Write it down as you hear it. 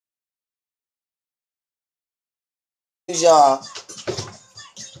y'all.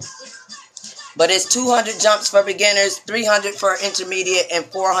 But it's 200 jumps for beginners, 300 for intermediate, and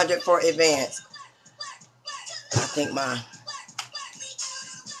 400 for advanced. I think I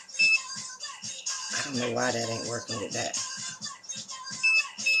don't know why that ain't working with that.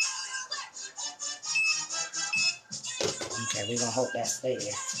 Okay, we're gonna hope that stays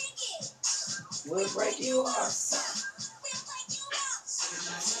there. We'll break you off.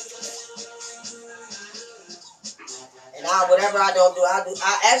 And whatever I don't do, I do.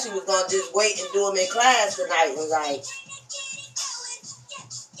 I actually was gonna just wait and do them in class tonight. Was like,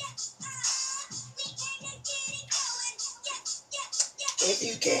 if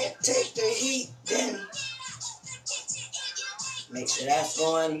you can't take the heat, then make sure that's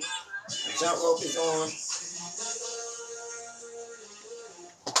going. The jump rope is on.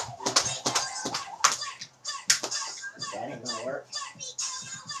 That ain't gonna work.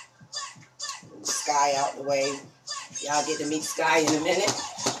 Sky out the way. Y'all get to meet Sky in a minute.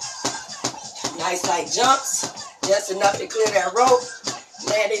 Nice light jumps. Just enough to clear that rope.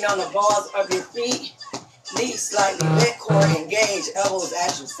 Landing on the balls of your feet. Knees slightly bent, core engaged, elbows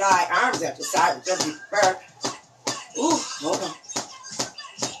at your side, arms at your side, whichever you prefer. Ooh, hold on.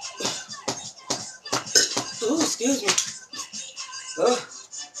 Ooh, excuse me.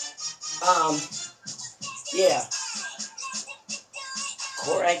 Yeah.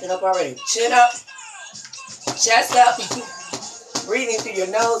 Core acting up already. Chin up, chest up, breathing through your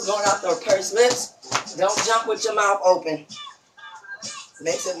nose, going out those pursed lips. Don't jump with your mouth open.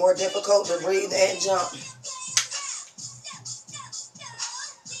 Makes it more difficult to breathe and jump.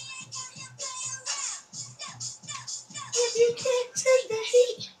 If you can't take the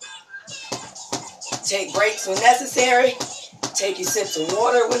heat, take breaks when necessary. Take your sips of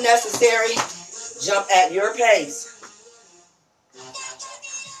water when necessary. Jump at your pace.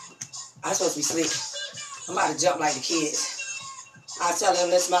 I'm supposed to be asleep. I'm about to jump like the kids. I tell them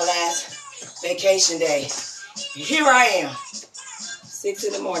this is my last vacation day. Here I am. 6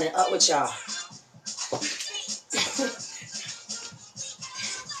 in the morning, up with y'all.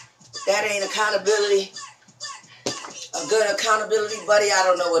 That ain't accountability. A good accountability buddy, I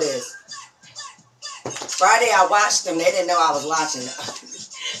don't know what is. Friday I watched them. They didn't know I was watching.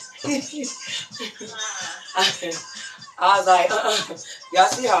 I was like, y'all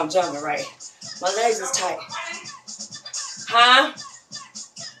see how I'm jumping, right? My legs is tight. Huh?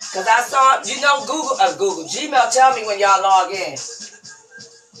 Because I saw, Gmail tell me when y'all log in.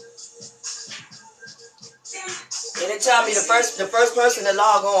 It'll tell me the first person to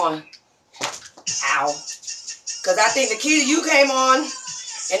log on. Ow. Because I think Nikita, you came on,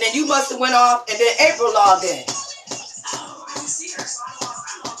 and then you must have went off, and then April logged in.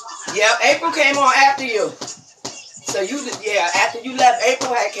 Yep, April came on after you. So after you left,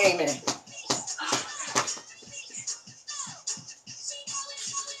 April had came in.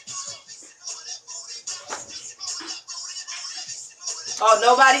 Oh,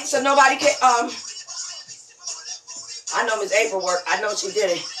 nobody can, I know Miss April worked. I know she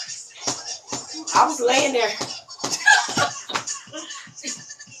did it. I was laying there.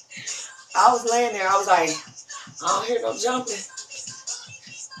 I was like, I don't hear no jumping.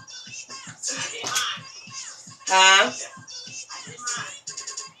 Huh?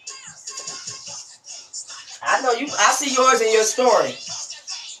 I know you. I see yours in your story.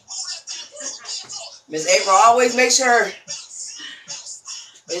 Miss April always makes sure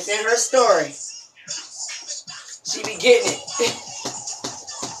it's in her story. She be getting it.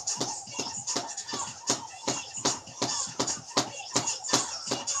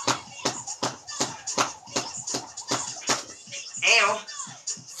 Ow.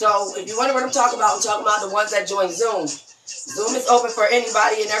 So if you wonder what I'm talking about the ones that join Zoom. Zoom is open for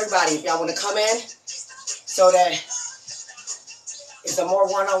anybody and everybody. If y'all want to come in, so that it's a more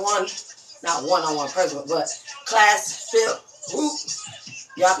one-on-one, not one-on-one person, but class-filled group.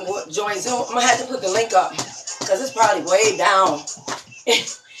 Y'all can go join Zoom. I'm going to have to put the link up because it's probably way down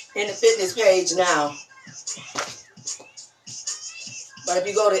in the fitness page now. But if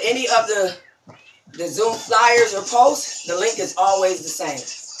you go to any of the Zoom flyers or posts, the link is always the same.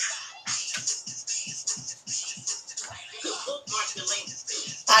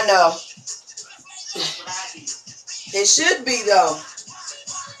 I know. It should be though.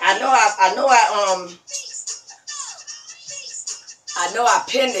 I know I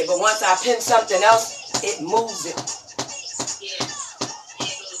pinned it, but once I pin something else, it moves it.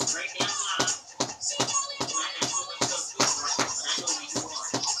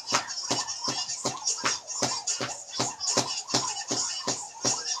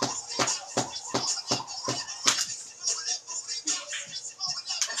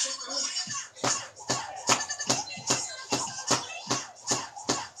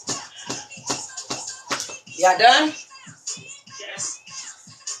 Y'all done? Yes.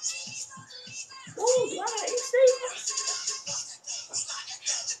 Ooh, do I got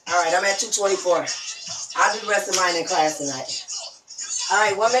all right, I'm at 224. I'll do the rest of mine in class tonight. All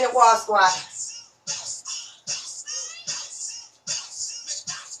right, 1 minute wall squat.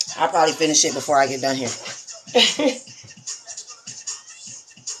 I'll probably finish it before I get done here.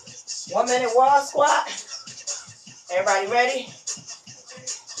 1 minute wall squat. Everybody ready?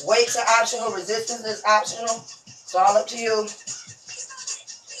 Weights are optional. Resistance is optional. It's all up to you.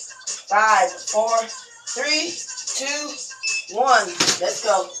 5, 4, 3, 2, 1. Let's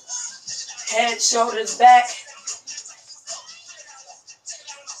go. Head, shoulders back.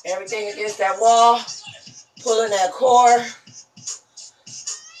 Everything against that wall. Pulling that core.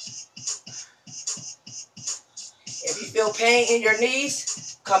 If you feel pain in your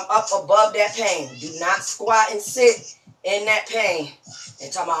knees, come up above that pain. Do not squat and sit in that pain.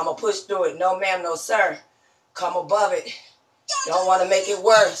 And talking about, I'm going to push through it. No, ma'am, no, sir. Come above it. Don't want to make it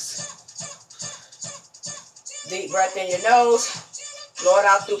worse. Deep breath in your nose. Blow it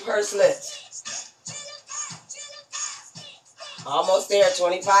out through pursed lips. Almost there,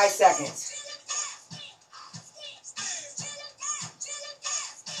 25 seconds.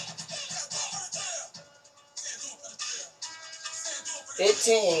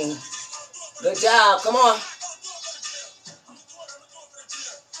 15. Good job. Come on.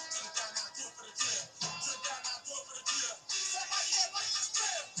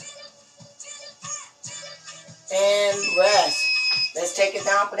 And rest. Let's take it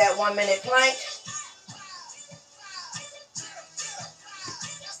down for that 1 minute plank.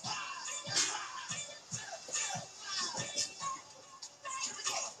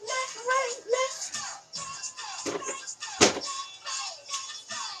 Left, right, left.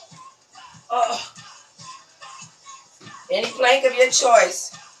 Oh. Any plank of your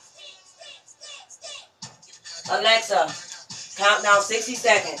choice. Alexa, count down 60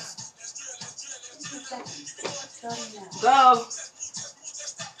 seconds. Go.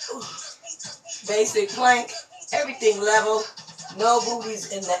 Basic plank. Everything level. No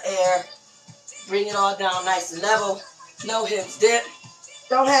booties in the air. Bring it all down nice and level. No hips dip.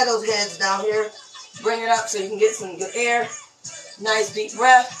 Don't have those heads down here. Bring it up so you can get some good air. Nice deep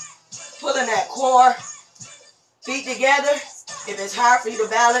breath. Pulling that core. Feet together. If it's hard for you to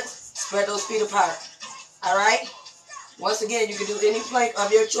balance, spread those feet apart. All right? Once again, you can do any plank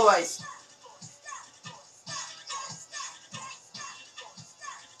of your choice.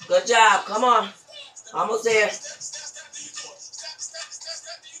 Good job. Come on. Almost there.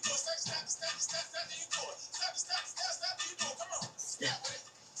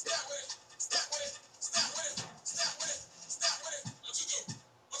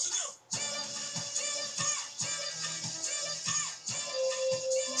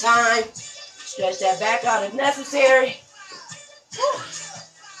 Time. Stretch that back out if necessary.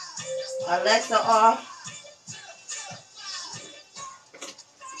 Alexa off.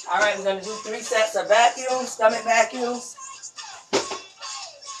 All right, we're going to do 3 sets of vacuums, stomach vacuums.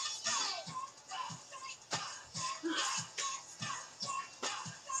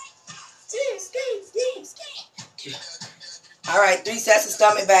 All right, 3 sets of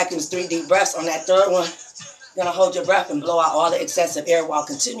stomach vacuums, 3 deep breaths on that third one. You're going to hold your breath and blow out all the excessive air while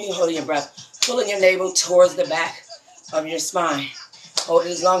continuing holding your breath, pulling your navel towards the back of your spine. Hold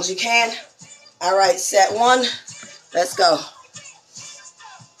it as long as you can. All right, set 1. Let's go.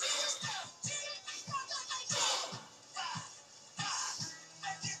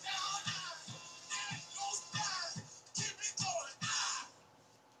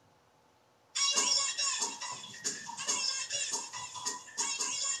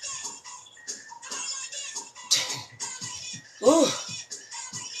 Ooh.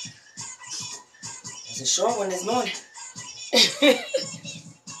 It's a short one this morning.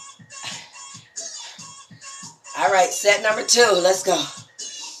 All right, set number 2. Let's go.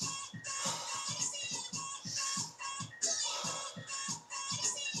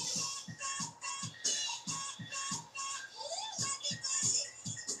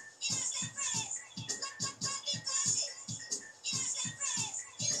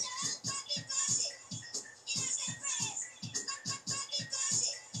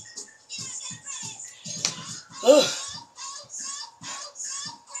 Ooh.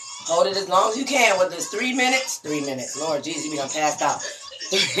 Hold it as long as you can with this 3 minutes. 3 minutes. Lord Jesus, we done passed out.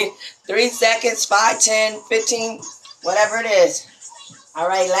 3 seconds, 5, 10, 15, whatever it is. All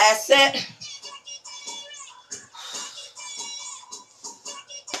right, last set.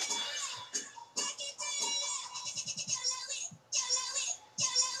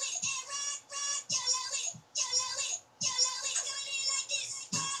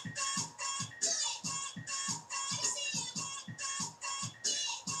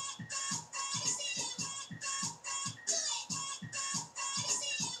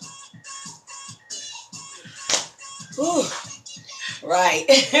 Whew. Right.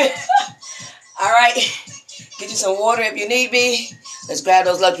 All right. Get you some water if you need be. Let's grab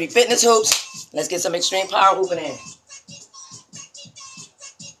those luxury fitness hoops. Let's get some extreme power hooping in.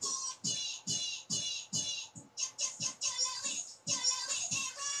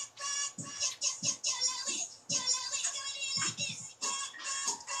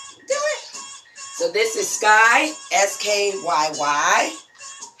 So this is Sky, S-K-Y-Y.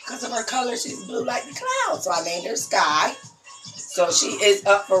 Because of her color, she's blue like the clouds. So I named her Sky. So she is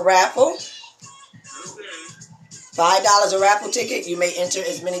up for raffle. $5 a raffle ticket. You may enter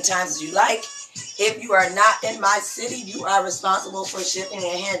as many times as you like. If you are not in my city, you are responsible for shipping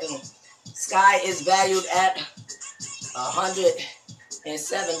and handling. Sky is valued at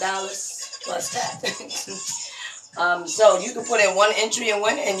 $107 plus tax. So you can put in one entry and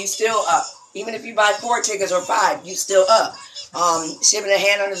win, and you still up. Even if you buy 4 tickets or 5, you still up. Shipping and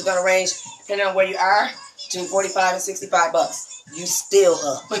handling is going to range, depending on where you are, between $45 and $65. You still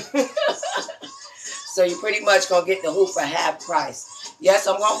up. So you pretty much going to get the hoop for half price. Yes,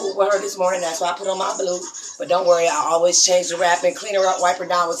 I'm going to hoop with her this morning. That's why I put on my blue. But don't worry, I always change the wrapping, clean her up, wipe her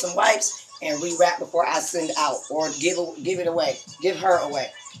down with some wipes, and re-wrap before I send out or give it away. Give her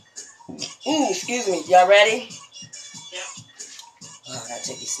away. Excuse me. Y'all ready? Oh, I got to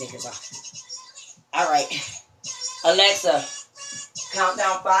take these sneakers off. All right. Alexa, count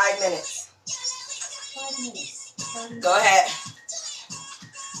down 5 minutes. 5 minutes. Go ahead.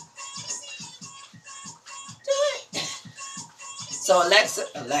 Do it. So Alexa,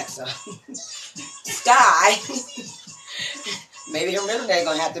 Sky, maybe her middle name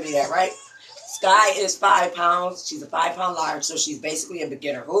gonna have to be that, right? Sky is 5 pounds. She's a 5 pound large, so she's basically a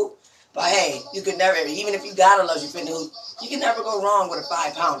beginner hoop. But hey, you could never, even if you got a luxury fitness hoop, you can never go wrong with a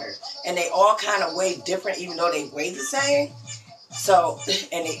 5 pounder. And they all kind of weigh different, even though they weigh the same. So,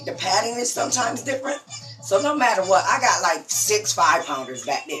 and the padding is sometimes different. So no matter what, I got like 6 5 pounders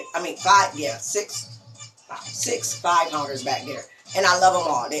back there. I mean, 6 5 pounders back there. And I love them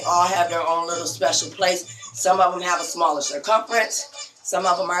all. They all have their own little special place. Some of them have a smaller circumference. Some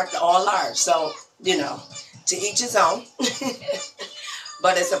of them are all large. So, you know, to each his own.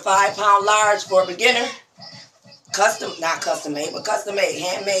 But it's a 5 pound large for a beginner. Not custom made, but custom made,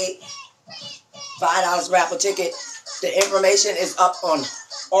 handmade. $5 raffle ticket. The information is up on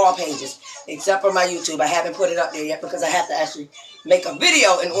all pages, except for my YouTube. I haven't put it up there yet because I have to actually make a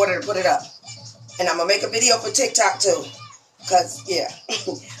video in order to put it up. And I'm going to make a video for TikTok too. Because, yeah.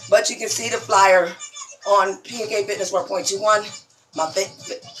 But you can see the flyer on P&K Fitness 4.21. My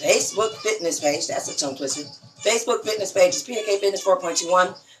Facebook fitness page. That's a tongue twister. Facebook fitness page is P&K Fitness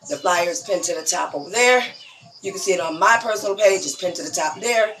 4.21. The flyer is pinned to the top over there. You can see it on my personal page. It's pinned to the top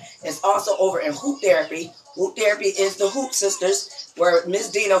there. It's also over in Hoop Therapy. Hoop Therapy is the Hoop Sisters, where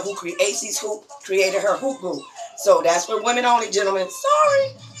Miss Dina, who creates these hoop, created her hoop group. So that's for women only, gentlemen.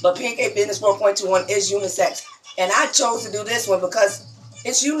 Sorry. But P&K Fitness 4.21 is unisex. And I chose to do this one because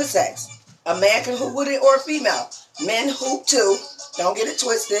it's unisex. A man can hoop with it or a female. Men hoop too. Don't get it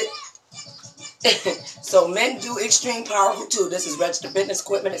twisted. So men do extreme power hoop too. This is registered fitness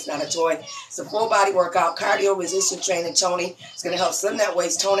equipment. It's not a toy. It's a full body workout, cardio, resistance training, toning. It's going to help slim that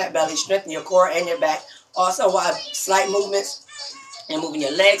waist, tone that belly, strengthen your core and your back. Also, while slight movements and moving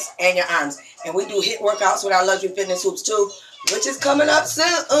your legs and your arms. And we do HIIT workouts with our luxury fitness hoops too, which is coming up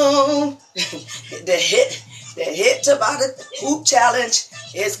soon. The HIIT Tabata Hoop Challenge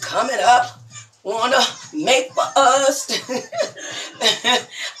is coming up. Wanna make for us.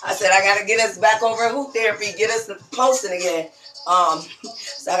 I said I gotta get us back over at Hoop Therapy, get us posting again.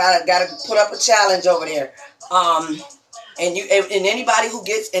 So I gotta put up a challenge over there. And anybody who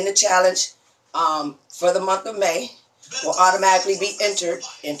gets in the challenge for the month of May will automatically be entered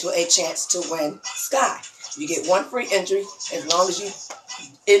into a chance to win Sky. You get 1 free entry as long as you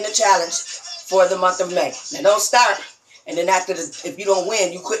in the challenge for the month of May. Now don't start, and then if you don't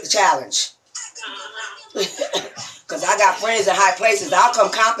win, you quit the challenge. Because I got friends in high places. I'll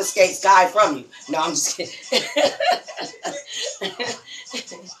come confiscate Sky from you. No, I'm just kidding.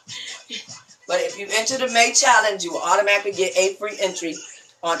 But if you enter the May challenge, you will automatically get a free entry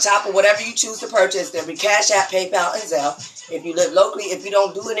on top of whatever you choose to purchase. There'll be Cash App, PayPal, and Zelle. If you live locally, if you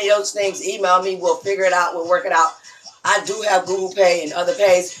don't do any of those things, email me. We'll figure it out. We'll work it out. I do have Google Pay and other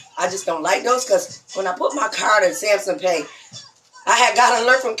pays. I just don't like those because when I put my card in Samsung Pay, I had got an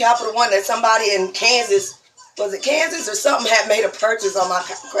alert from Capital One that somebody in Kansas, was it Kansas or something, had made a purchase on my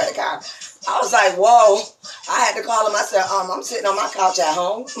credit card. I was like, whoa. I had to call him. I said, I'm sitting on my couch at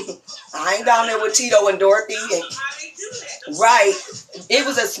home. I ain't down there with Tito and Dorothy. And, right. It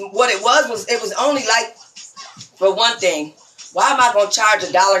was only like, for one thing, why am I going to charge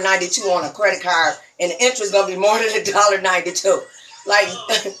 $1.92 on a credit card and the interest gonna be more than $1.92. Like,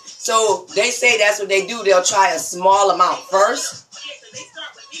 so they say that's what they do. They'll try a small amount first.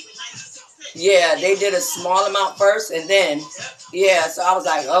 Yeah, they did a small amount first, and then, yeah, so I was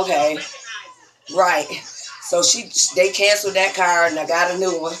like, okay, right. So they canceled that card, and I got a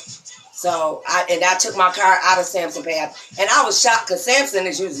new one. So, I took my card out of Samson Pay. And I was shocked, because Samson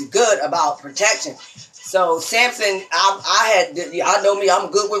is usually good about protection. So, Samson, y'all know me,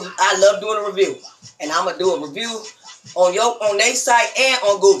 I love doing a review. And I'm going to do a review on their site and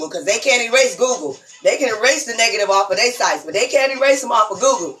on Google, because they can't erase Google. They can erase the negative off of their sites, but they can't erase them off of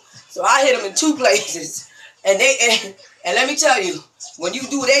Google. So I hit them in 2 places, and let me tell you, when you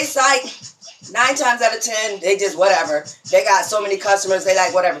do their site, 9 times out of 10, they just whatever. They got so many customers, they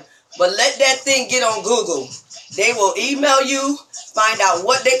like whatever. But let that thing get on Google. They will email you, find out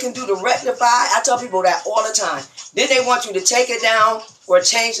what they can do to rectify. I tell people that all the time. Then they want you to take it down or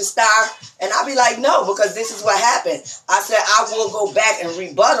change the star, and I'll be like, no, because this is what happened. I said I will go back and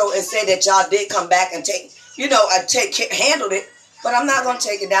rebuttal and say that y'all did come back and handled it. But I'm not going to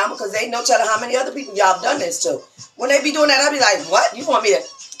take it down, because they no telling how many other people y'all have done this to. When they be doing that, I'll be like, what? You want me to,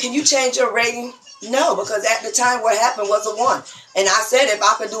 can you change your rating? No, because at the time what happened was a 1. And I said if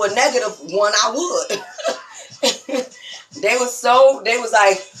I could do a -1, I would. They was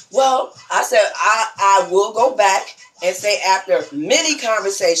like, well, I said, I will go back and say after many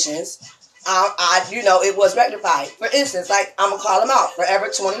conversations, it was rectified. For instance, like, I'm going to call them out, Forever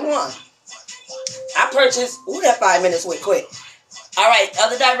 21. I purchased, that 5 minutes went quick. All right,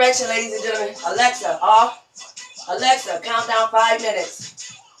 other direction, ladies and gentlemen. Alexa, off. Alexa, count down 5 minutes.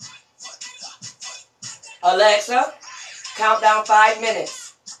 Alexa, count down 5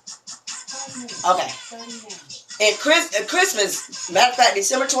 minutes. 5 minutes. Okay. 30 minutes. And Christmas, matter of fact,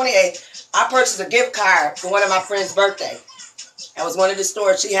 December 28th, I purchased a gift card for one of my friend's birthday. That was one of the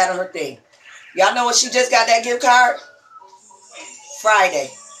stores she had on her thing. Y'all know when she just got that gift card?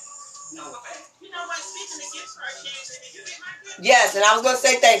 Friday. Yes, and I was going to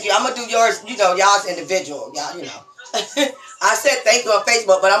say thank you. I'm going to do yours, y'all's individual. Y'all, I said thank you on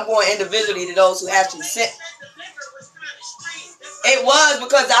Facebook, but I'm going individually to those who actually sent. It was,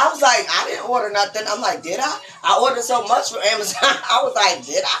 because I was like, I didn't order nothing. I'm like, did I? I ordered so much from Amazon. I was like,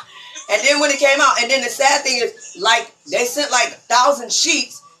 did I? And then when it came out, and then the sad thing is, like, they sent like 1,000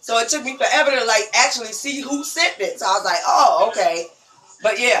 sheets. So it took me forever to like actually see who sent it. So I was like, oh, okay.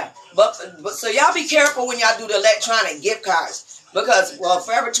 But yeah, but so y'all be careful when y'all do the electronic gift cards. Because, well,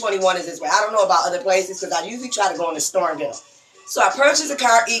 Forever 21 is this way. I don't know about other places, because I usually try to go in the store and get them. So I purchased a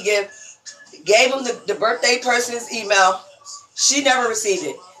card e-gift, gave them the birthday person's email. She never received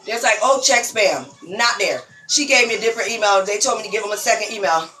it. There's like, oh, check spam. Not there. She gave me a different email. They told me to give them a second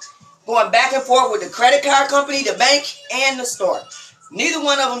email. Going back and forth with the credit card company, the bank, and the store. Neither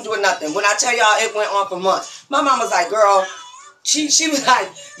one of them doing nothing. When I tell y'all, it went on for months. My mom was like, girl, she was like,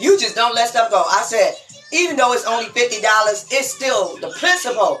 you just don't let stuff go. I said, even though it's only $50, it's still the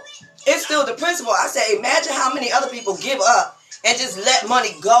principle. It's still the principle. I said, imagine how many other people give up and just let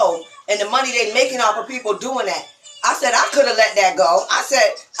money go, and the money they making off of people doing that. I said, I could have let that go. I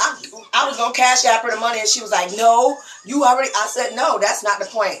said, I was going to cash out for the money, and she was like, no, you already. I said, no, that's not the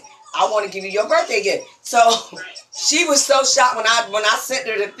point. I want to give you your birthday gift. So she was so shocked when I sent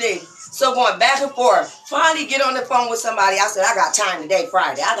her the thing. So going back and forth, finally get on the phone with somebody. I said, I got time today,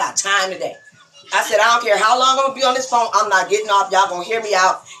 Friday. I got time today. I said, I don't care how long I'm going to be on this phone. I'm not getting off. Y'all going to hear me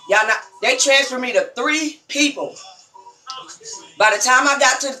out. Y'all not. They transferred me to 3 people. By the time I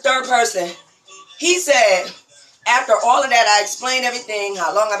got to the 3rd person, he said, after all of that, I explained everything,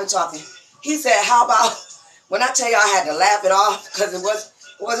 how long I've been talking. He said, how about, when I tell you I had to laugh it off because it was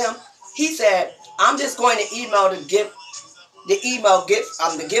him. He said, I'm just going to email the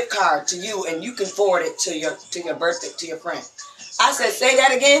gift card to you, and you can forward it to your birthday, to your friend. I said, say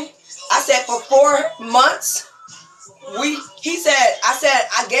that again. I said, for 4 months,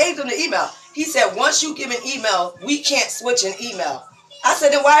 I gave them the email. He said, once you give an email, we can't switch an email. I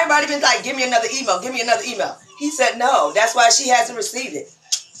said, then why everybody been like, give me another email, give me another email? He said, no, that's why she hasn't received it.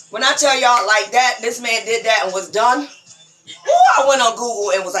 When I tell y'all like that, this man did that and was done. I went on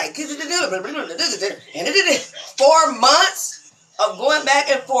Google and was like, 4 months of going back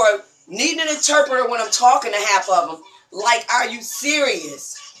and forth, needing an interpreter when I'm talking to half of them. Like, are you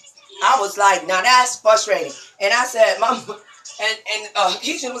serious? I was like, now that's frustrating. And I said, Mom, and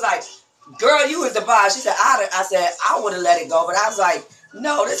Keisha was like, girl, you was the boss. She said, I said, I would have let it go. But I was like,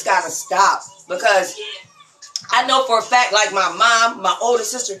 no, this got to stop. Because I know for a fact, like my mom, my older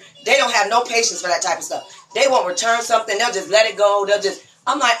sister, they don't have no patience for that type of stuff. They won't return something. They'll just let it go.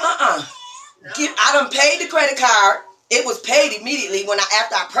 I'm like, I done paid the credit card. it was paid immediately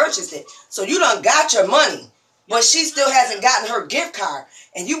after I purchased it. So you done got your money, but she still hasn't gotten her gift card.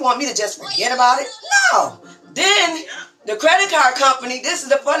 And you want me to just forget about it? No. Then the credit card company, this is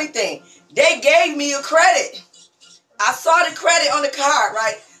the funny thing, they gave me a credit. I saw the credit on the card,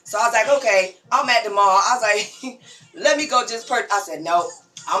 right? So I was like, okay, I'm at the mall. I was like, let me go just purchase. I said, no,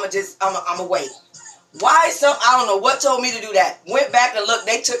 I'm gonna wait. Why some, I don't know what told me to do that. Went back and looked,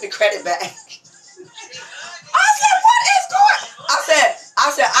 they took the credit back. I said, what is going?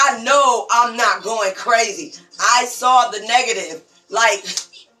 I said, I know I'm not going crazy. I saw the negative. Like,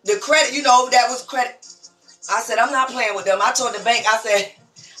 the credit, that was credit. I said, I'm not playing with them. I told the bank, I said,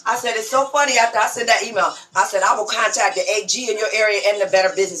 it's so funny after I sent that email. I said, I will contact the AG in your area and the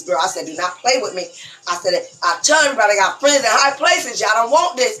Better Business Bureau. I said, do not play with me. I said, I tell everybody I got friends in high places. Y'all don't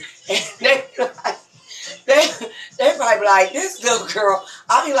want this. And they probably like, this little girl.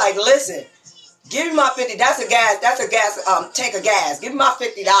 I'll be like, listen, give me my $50. That's a tank of gas. Give me my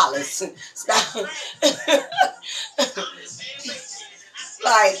 $50. Stop.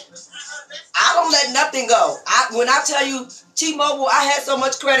 Like, I don't let nothing go. When I tell you T-Mobile, I had so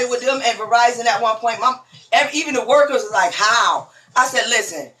much credit with them and Verizon at one point. Even the workers was like, how? I said,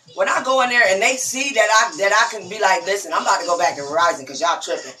 listen, when I go in there and they see that I can be like, listen, I'm about to go back to Verizon because y'all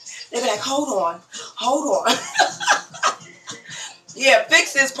tripping. They be like, hold on. Yeah,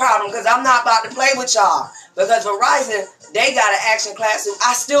 fix this problem because I'm not about to play with y'all. Because Verizon, they got an action class.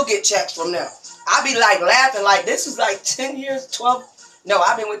 I still get checks from them. I be like laughing like this is like 10 years, 12. No,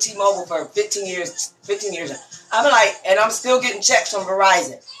 I've been with T-Mobile for 15 years. 15 years. I'm like, and I'm still getting checks from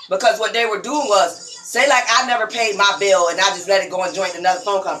Verizon. Because what they were doing was, say like I never paid my bill and I just let it go and join another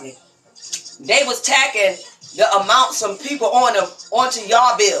phone company. They was tacking the amounts from people on them onto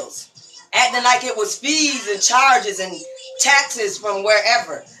y'all bills. Acting like it was fees and charges and taxes from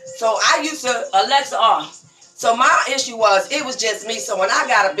wherever. So I used to Alexa off. So my issue was, it was just me. So when I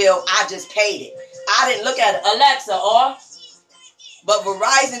got a bill, I just paid it. I didn't look at it. Alexa off. But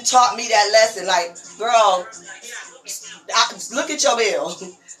Verizon taught me that lesson. Like, girl, look at your bill.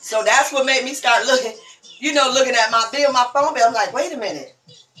 So that's what made me start looking at my bill, my phone bill. I'm like, wait a minute.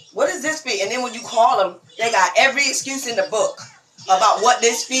 What is this fee? And then when you call them, they got every excuse in the book about what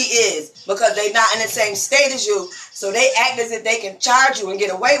this fee is because they're not in the same state as you. So they act as if they can charge you and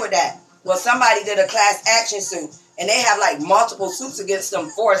get away with that. Well, somebody did a class action suit and they have like multiple suits against them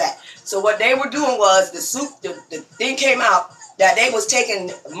for that. So what they were doing was the thing came out that they was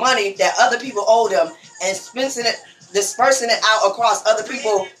taking money that other people owed them and dispersing it out across other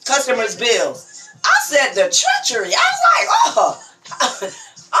people, customers' bills. I said the treachery. I was like, oh.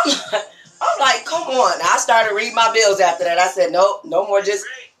 I'm like, come on. I started reading my bills after that. I said, no more just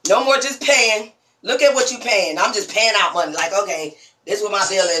paying. Look at what you paying. I'm just paying out money. Like, okay, this is what my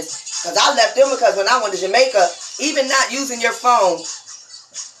bill is. Because I left them because when I went to Jamaica, even not using your phone,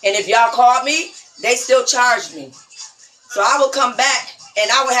 and if y'all called me, they still charged me. So I would come back and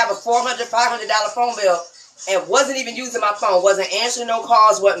I would have a $400, $500 phone bill and wasn't even using my phone, wasn't answering no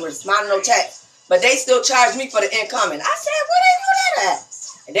calls, wasn't responding no texts. But they still charged me for the incoming. I said, where they do that at?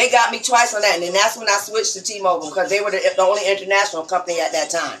 And they got me twice on that. And then that's when I switched to T-Mobile because they were the only international company at that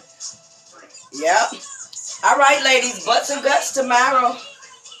time. Yep. All right, ladies. Butts and guts tomorrow.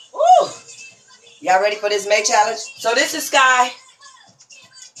 Woo. Y'all ready for this May challenge? So this is Sky.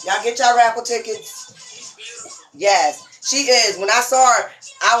 Y'all get y'all raffle tickets. Yes. She is. When I saw her,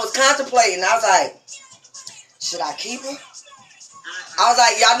 I was contemplating. I was like, should I keep her? I was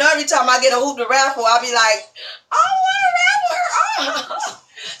like, y'all know every time I get a hoop to raffle, I'll be like, I want to raffle her. Oh.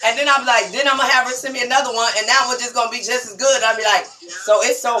 And then I'm like, then I'm going to have her send me another one, and that one's just going to be just as good. I'll be like, so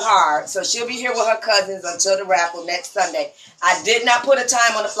it's so hard. So she'll be here with her cousins until the raffle next Sunday. I did not put a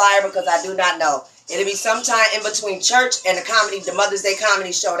time on the flyer because I do not know. It'll be sometime in between church and the Mother's Day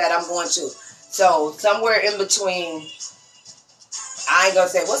comedy show that I'm going to. So somewhere in between, I ain't going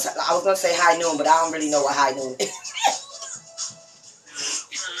to say, I was going to say high noon, but I don't really know what high noon is.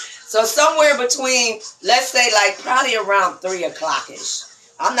 So somewhere between, let's say like probably around 3 o'clock-ish.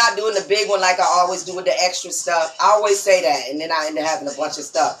 I'm not doing the big one like I always do with the extra stuff. I always say that, and then I end up having a bunch of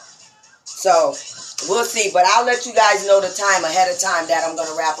stuff. So we'll see, but I'll let you guys know the time ahead of time that I'm going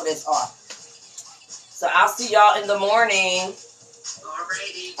to raffle this off. So I'll see y'all in the morning.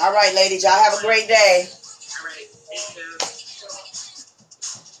 Alrighty. All right, ladies. Y'all have a great day. All right. Thank you.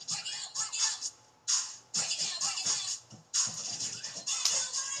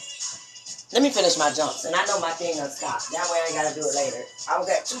 Let me finish my jumps, and I know my thing gonna stop. That way I ain't gotta do it later. I was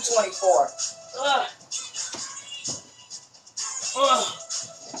at 224.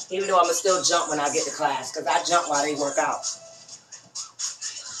 Even though I'ma still jump when I get to class, because I jump while they work out.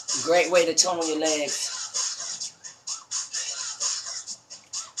 Great way to tone your legs.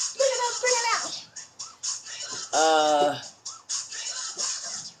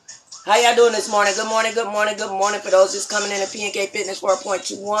 How y'all doing this morning? Good morning, good morning, good morning. For those just coming in at PNK Fitness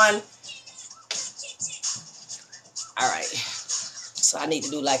 4.21. All right. So I need to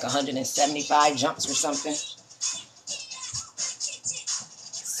do like 175 jumps or something.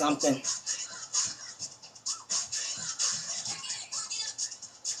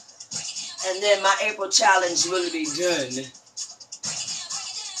 And then my April challenge will be done.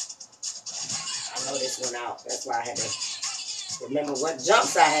 I know this one out. That's why I had to remember what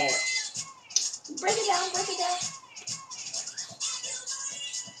jumps I had. Break it down, break it down.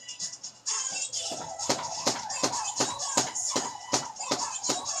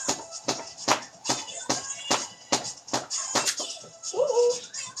 Woo-hoo.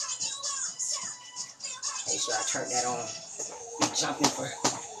 Make sure I turn that on. Be jumping for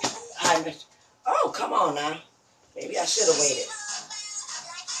 5 minutes. Oh, come on now. Maybe I should have waited.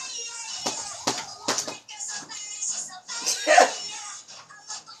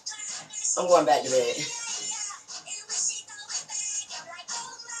 I'm going back to bed.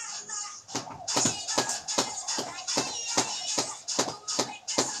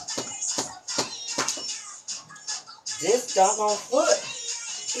 This doggone foot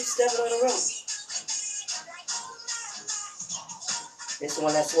keeps stepping on the rope. This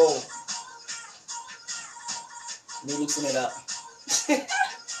one that's swole. Me loosen it up.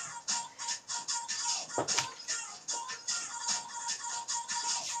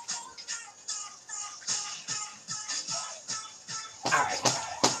 All right.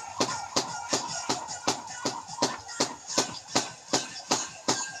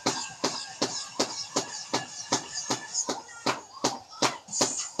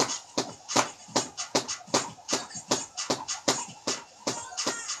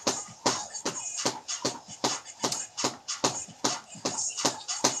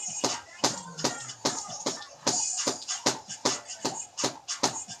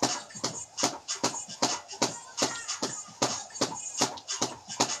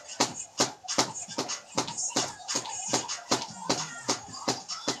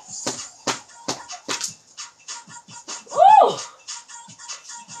 Ooh.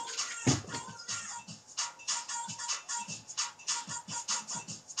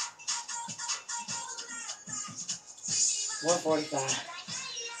 $145.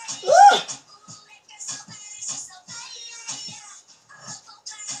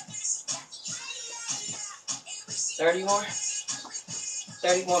 30 more.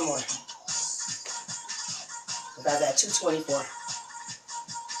 31 more. Because I was at 224.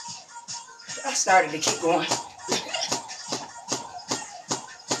 I started to keep going.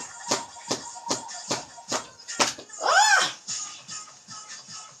 Ah!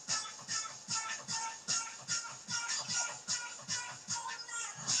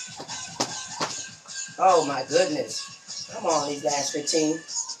 Oh my goodness. Come on, these last 15.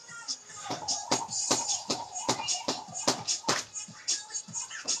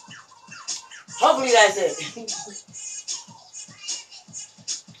 Hopefully that's it.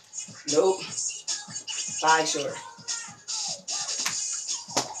 Nope. 5 short.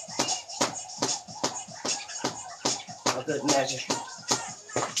 A good measure.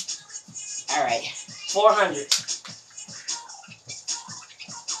 All right. 400.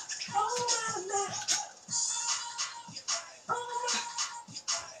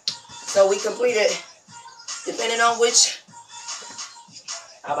 So we completed, depending on which,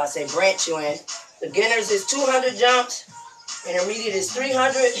 I'm about to say branch you in. Beginners is 200 jumps. Intermediate is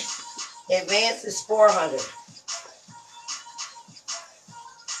 300. Advanced is 400.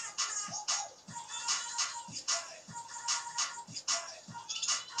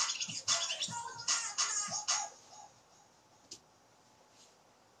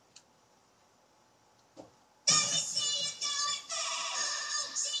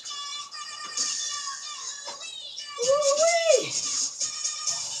 Woo-wee.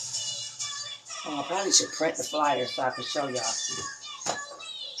 Oh, I probably should print the flyer so I can show y'all.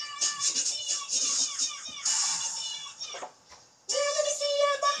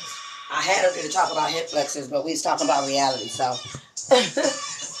 I had her to talk about hip flexors, but we was talking about reality, so.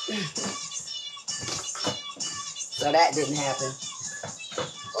 So that didn't happen.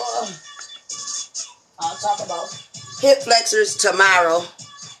 I'll talk about hip flexors tomorrow.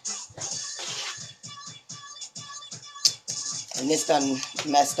 And this done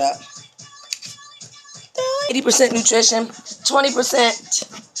messed up. 80% nutrition,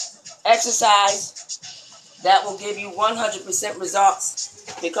 20% exercise. That will give you 100%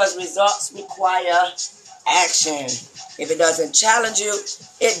 results, because results require action. If it doesn't challenge you,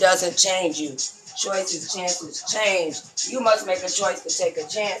 it doesn't change you. Choices, chances change. You must make a choice to take a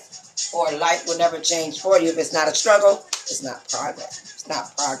chance, or life will never change for you. If it's not a struggle, it's not progress. It's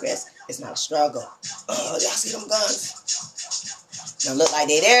not progress. It's not a struggle. Oh, y'all see them guns? Don't look like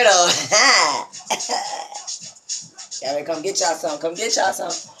they there though. Y'all better come get y'all some. Come get y'all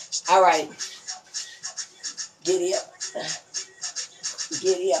some. All right. Giddy up.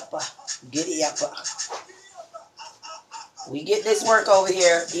 Giddy up. Giddy up. We get this work over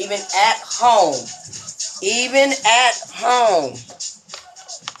here, even at home. Even at home.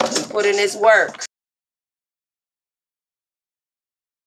 We put in this work.